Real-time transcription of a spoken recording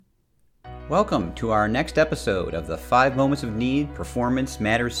Welcome to our next episode of the 5 Moments of Need Performance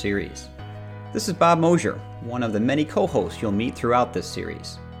Matters series. This is Bob Mosier, one of the many co-hosts you'll meet throughout this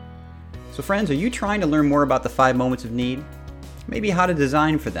series. So friends, are you trying to learn more about the 5 moments of need? Maybe how to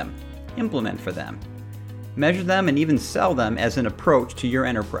design for them, implement for them, measure them, and even sell them as an approach to your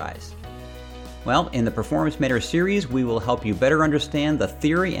enterprise. Well, in the Performance Matters series, we will help you better understand the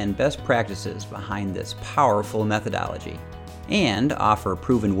theory and best practices behind this powerful methodology, and offer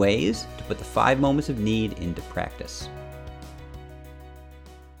proven ways to put the 5 moments of need into practice.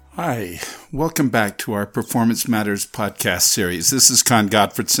 Hi, welcome back to our Performance Matters podcast series. This is Con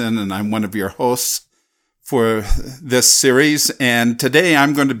Gottfredson, and I'm one of your hosts for this series. And today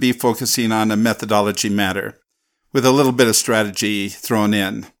I'm going to be focusing on a methodology matter with a little bit of strategy thrown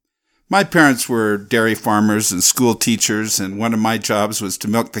in. My parents were dairy farmers and school teachers, and one of my jobs was to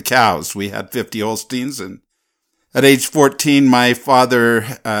milk the cows. We had 50 Holsteins, and at age 14, my father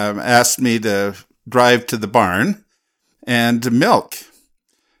asked me to drive to the barn and milk.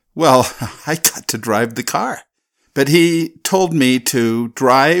 Well, I got to drive the car, but he told me to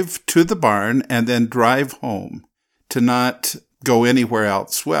drive to the barn and then drive home, to not go anywhere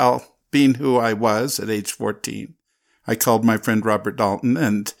else. Well, being who I was at age 14, I called my friend Robert Dalton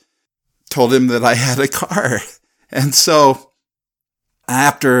and told him that I had a car. And so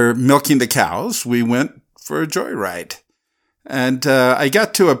after milking the cows, we went for a joyride. And I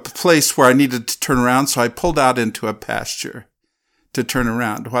got to a place where I needed to turn around, so I pulled out into a pasture to turn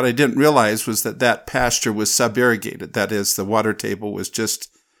around. What I didn't realize was that pasture was sub-irrigated. That is, the water table was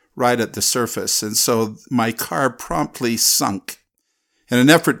just right at the surface. And so my car promptly sunk. In an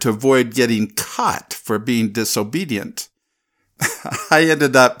effort to avoid getting caught for being disobedient, I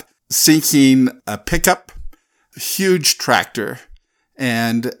ended up sinking a pickup, huge tractor,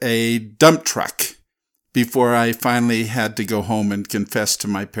 and a dump truck before I finally had to go home and confess to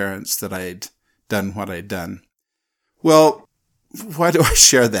my parents that I'd done what I'd done. Well, why do I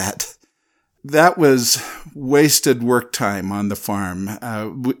share that? That was wasted work time on the farm.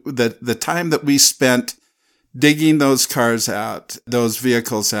 The time that we spent digging those cars out, those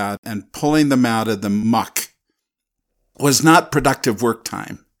vehicles out, and pulling them out of the muck was not productive work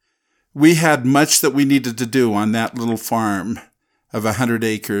time. We had much that we needed to do on that little farm of 100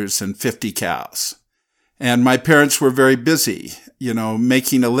 acres and 50 cows. And my parents were very busy,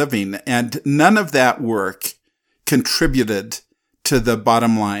 making a living. And none of that work contributed to the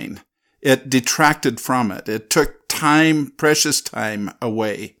bottom line. It detracted from it. It took time, precious time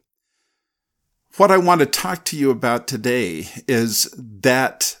away. What I want to talk to you about today is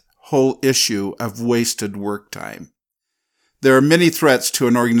that whole issue of wasted work time. There are many threats to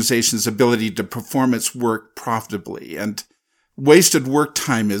an organization's ability to perform its work profitably, and wasted work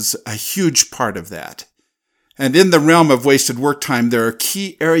time is a huge part of that. And in the realm of wasted work time, there are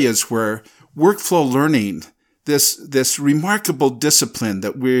key areas where workflow learning, this remarkable discipline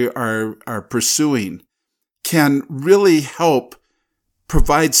that we are pursuing, can really help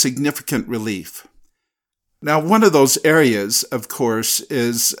provide significant relief. Now, one of those areas, of course,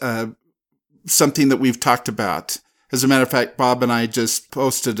 is something that we've talked about. As a matter of fact, Bob and I just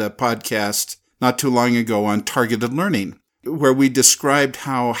posted a podcast not too long ago on targeted learning, where we described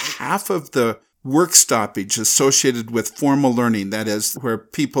how half of the work stoppage associated with formal learning, that is, where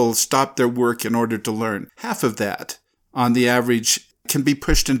people stop their work in order to learn, half of that, on the average, can be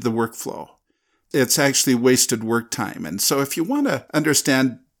pushed into the workflow. It's actually wasted work time. And so if you want to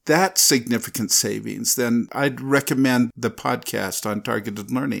understand that significant savings, then I'd recommend the podcast on targeted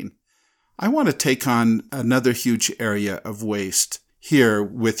learning. I want to take on another huge area of waste here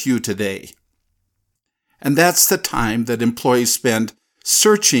with you today. And that's the time that employees spend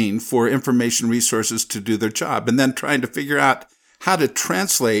searching for information resources to do their job, and then trying to figure out how to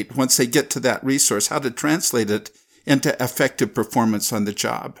translate, once they get to that resource, how to translate it into effective performance on the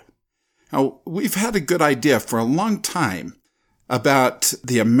job. Now, we've had a good idea for a long time about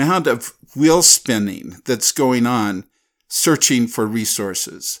the amount of wheel spinning that's going on searching for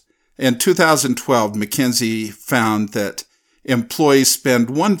resources. In 2012, McKinsey found that employees spend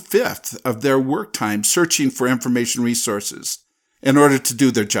 1/5 of their work time searching for information resources in order to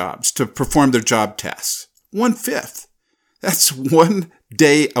do their jobs, to perform their job tasks. 1/5. That's 1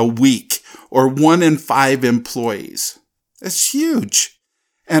 day a week, or 1 in 5 employees. That's huge.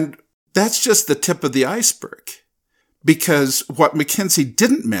 And that's just the tip of the iceberg. Because what McKinsey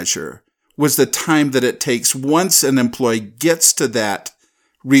didn't measure was the time that it takes once an employee gets to that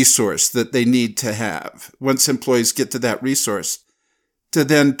resource that they need to have, once employees get to that resource, to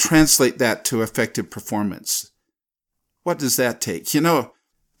then translate that to effective performance. What does that take?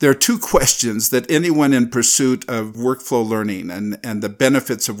 There are two questions that anyone in pursuit of workflow learning and the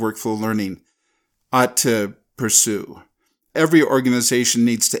benefits of workflow learning ought to pursue. Every organization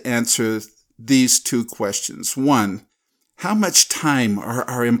needs to answer these two questions. One, how much time are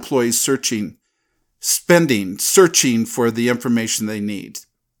our employees searching for the information they need?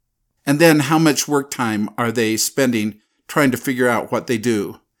 And then how much work time are they spending trying to figure out what they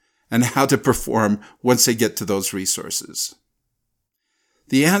do and how to perform once they get to those resources?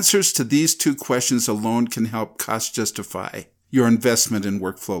 The answers to these two questions alone can help cost justify your investment in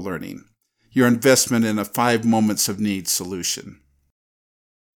workflow learning, your investment in a 5 moments of need solution.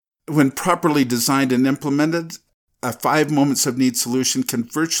 When properly designed and implemented, a 5 moments of need solution can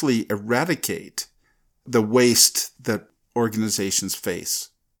virtually eradicate the waste that organizations face.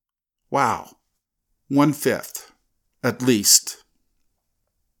 Wow. 1/5, at least.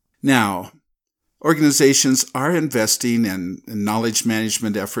 Now, organizations are investing in knowledge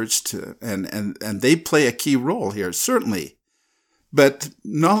management efforts and they play a key role here, certainly. But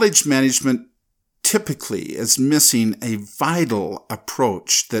knowledge management typically is missing a vital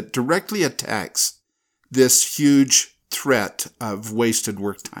approach that directly attacks this huge threat of wasted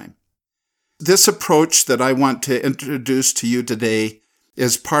work time. This approach that I want to introduce to you today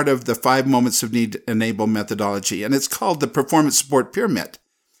is part of the 5 moments of need enable methodology, and it's called the Performance Support Pyramid.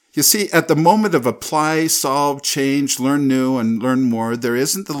 You see, at the moment of apply, solve, change, learn new, and learn more, there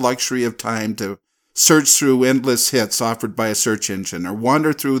isn't the luxury of time to search through endless hits offered by a search engine, or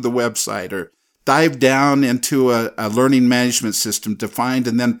wander through the website, or dive down into a learning management system to find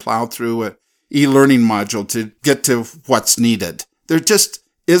and then plow through an e-learning module to get to what's needed. There just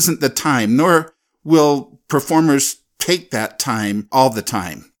isn't the time, nor will performers take that time all the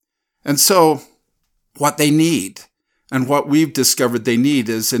time. And so what they need, and what we've discovered they need,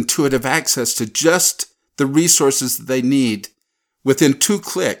 is intuitive access to just the resources that they need within 2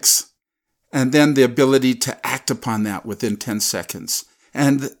 clicks, and then the ability to act upon that within 10 seconds.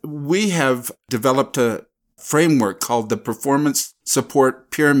 And we have developed a framework called the Performance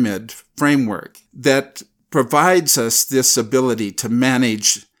Support Pyramid Framework that provides us this ability to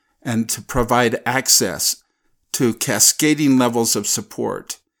manage and to provide access to cascading levels of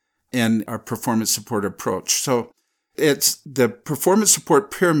support in our performance support approach. So it's the Performance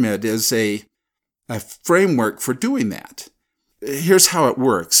Support Pyramid is a framework for doing that. Here's how it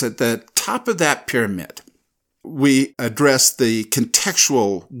works. At the top of that pyramid, we address the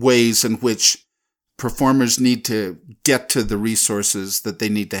contextual ways in which performers need to get to the resources that they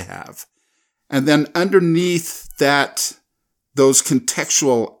need to have. And then underneath that, those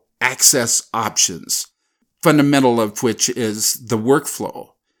contextual access options, fundamental of which is the workflow,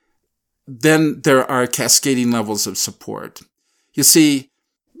 then there are cascading levels of support. You see,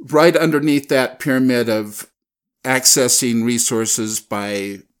 right underneath that pyramid of accessing resources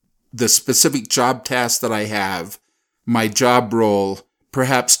by the specific job task that I have, my job role,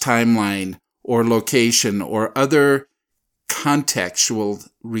 perhaps timeline or location or other contextual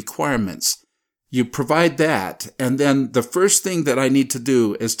requirements. You provide that, and then the first thing that I need to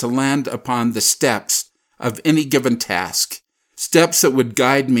do is to land upon the steps of any given task, steps that would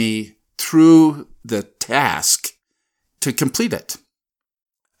guide me through the task to complete it.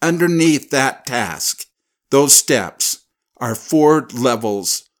 Underneath that task, those steps are 4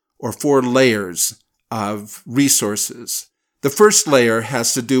 levels or 4 layers of resources. The first layer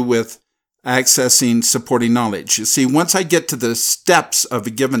has to do with accessing supporting knowledge. You see, once I get to the steps of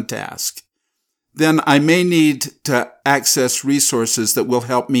a given task, then I may need to access resources that will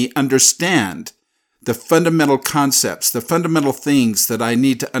help me understand the fundamental concepts, the fundamental things that I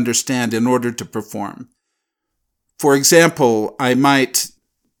need to understand in order to perform. For example, I might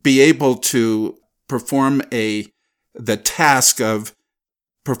be able to perform the task of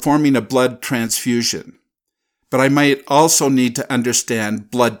performing a blood transfusion, but I might also need to understand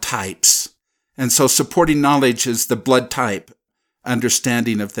blood types. And so supporting knowledge is the blood type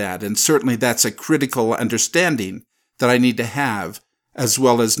understanding of that. And certainly that's a critical understanding that I need to have, as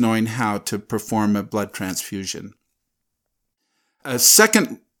well as knowing how to perform a blood transfusion. A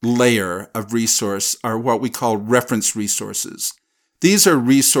second layer of resource are what we call reference resources. These are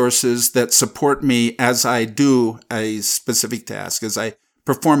resources that support me as I do a specific task, as I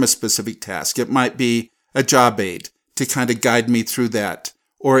perform a specific task. It might be a job aid to kind of guide me through that,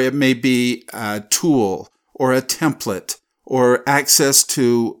 or it may be a tool or a template or access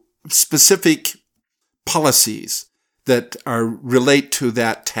to specific policies that relate to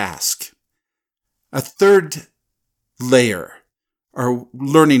that task. A third layer are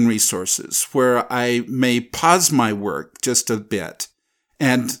learning resources where I may pause my work just a bit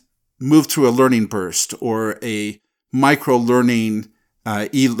and move through a learning burst or a micro learning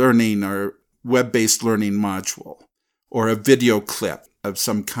e-learning or web-based learning module, or a video clip of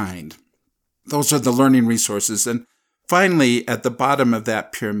some kind. Those are the learning resources. And finally, at the bottom of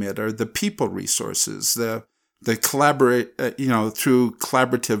that pyramid are the people resources, the collaborate, through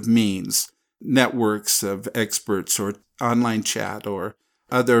collaborative means, networks of experts or online chat or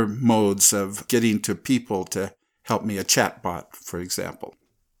other modes of getting to people to help me, a chatbot, for example.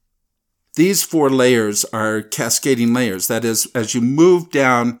 These 4 layers are cascading layers. That is, as you move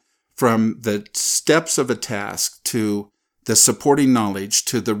down from the steps of a task to the supporting knowledge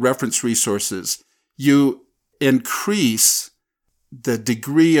to the reference resources, you increase the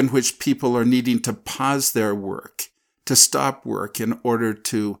degree in which people are needing to pause their work, to stop work in order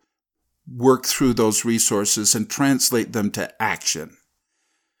to work through those resources and translate them to action.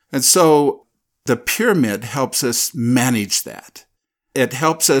 And so the pyramid helps us manage that. It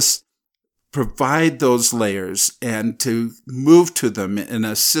helps us provide those layers and to move to them in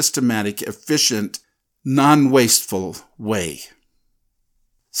a systematic, efficient, non-wasteful way.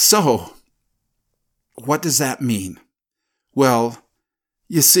 So, what does that mean? Well,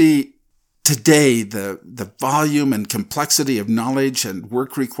 you see, today the volume and complexity of knowledge and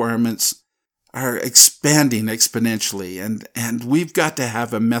work requirements are expanding exponentially, and we've got to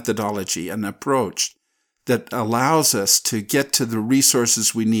have a methodology, an approach that allows us to get to the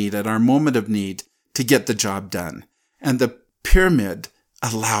resources we need at our moment of need to get the job done. And the pyramid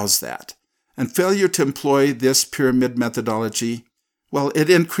allows that. And failure to employ this pyramid methodology, well, it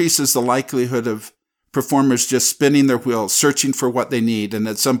increases the likelihood of performers just spinning their wheels, searching for what they need, and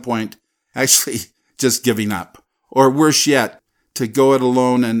at some point actually just giving up. Or worse yet, to go it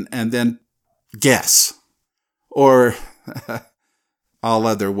alone and then guess. Or all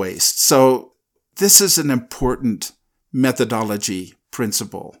other waste. So this is an important methodology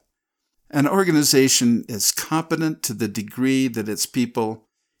principle. An organization is competent to the degree that its people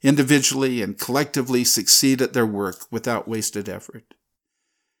individually and collectively succeed at their work without wasted effort.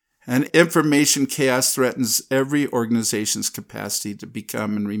 And information chaos threatens every organization's capacity to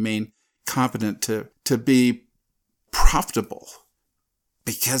become and remain competent to be profitable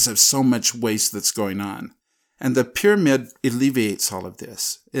because of so much waste that's going on. And the pyramid alleviates all of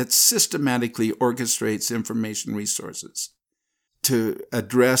this. It systematically orchestrates information resources to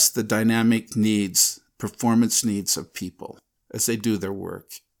address the dynamic needs, performance needs of people as they do their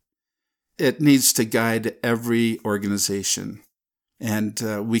work. It needs to guide every organization, and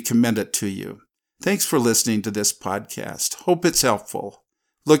we commend it to you. Thanks for listening to this podcast. Hope it's helpful.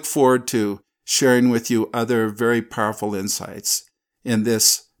 Look forward to sharing with you other very powerful insights in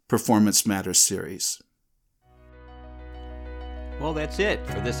this Performance Matters series. Well, that's it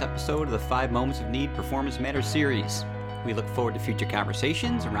for this episode of the 5 Moments of Need Performance Matters series. We look forward to future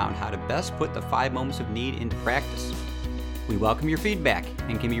conversations around how to best put the 5 Moments of Need into practice. We welcome your feedback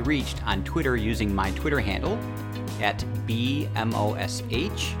and can be reached on Twitter using my Twitter handle at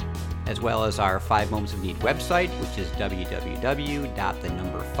BMOSH, as well as our 5 Moments of Need website, which is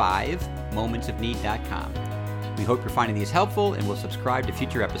www.5momentsofneed.com. We hope you're finding these helpful and will subscribe to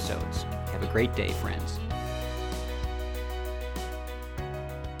future episodes. Have a great day, friends.